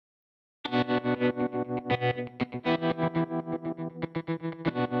Hey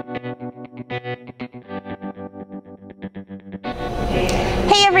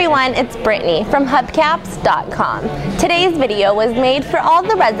everyone, it's Brittany from Hubcaps.com. Today's video was made for all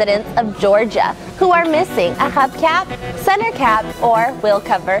the residents of Georgia who are missing a hubcap, center cap, or wheel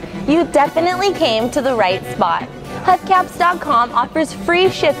cover. You definitely came to the right spot. Hubcaps.com offers free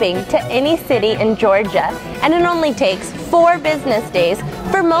shipping to any city in Georgia, and it only takes 4 business days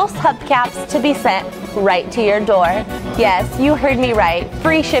for most hubcaps to be sent right to your door. Yes, you heard me right,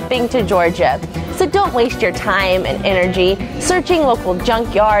 free shipping to Georgia. So don't waste your time and energy searching local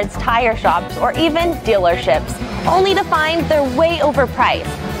junkyards, tire shops, or even dealerships, only to find they're way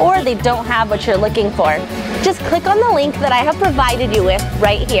overpriced or they don't have what you're looking for. Just click on the link that I have provided you with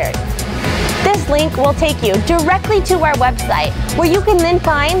right here. This link will take you directly to our website where you can then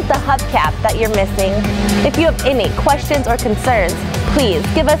find the hubcap that you're missing. If you have any questions or concerns, please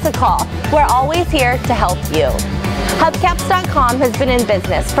give us a call. We're always here to help you. Hubcaps.com has been in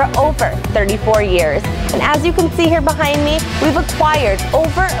business for over 34 years, and as you can see here behind me, we've acquired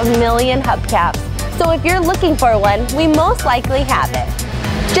over 1 million hubcaps. So if you're looking for one, we most likely have it.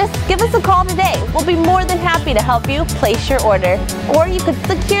 Just give us a call today. We'll be more than happy to help you place your order. Or you could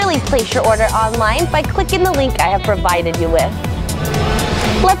securely place your order online by clicking the link I have provided you with.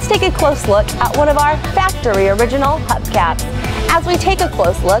 Let's take a close look at one of our factory original hubcaps. As we take a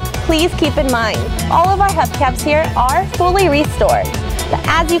close look, please keep in mind, all of our hubcaps here are fully restored. But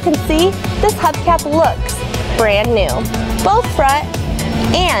as you can see, this hubcap looks brand new, both front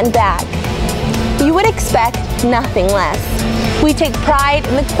and back. You would expect nothing less. We take pride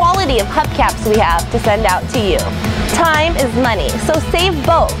in the quality of hubcaps we have to send out to you. Time is money, so save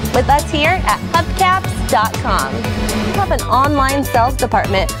both with us here at Hubcaps.com. We have an online sales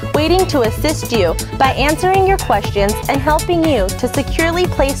department waiting to assist you by answering your questions and helping you to securely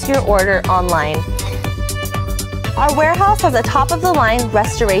place your order online. Our warehouse has a top-of-the-line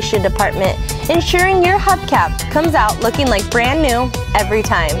restoration department, ensuring your hubcap comes out looking like brand new every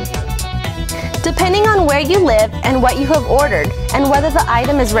time. Depending on where you live and what you have ordered and whether the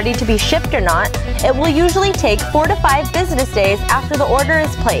item is ready to be shipped or not, it will usually take 4 to 5 business days after the order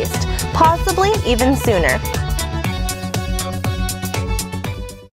is placed, possibly even sooner.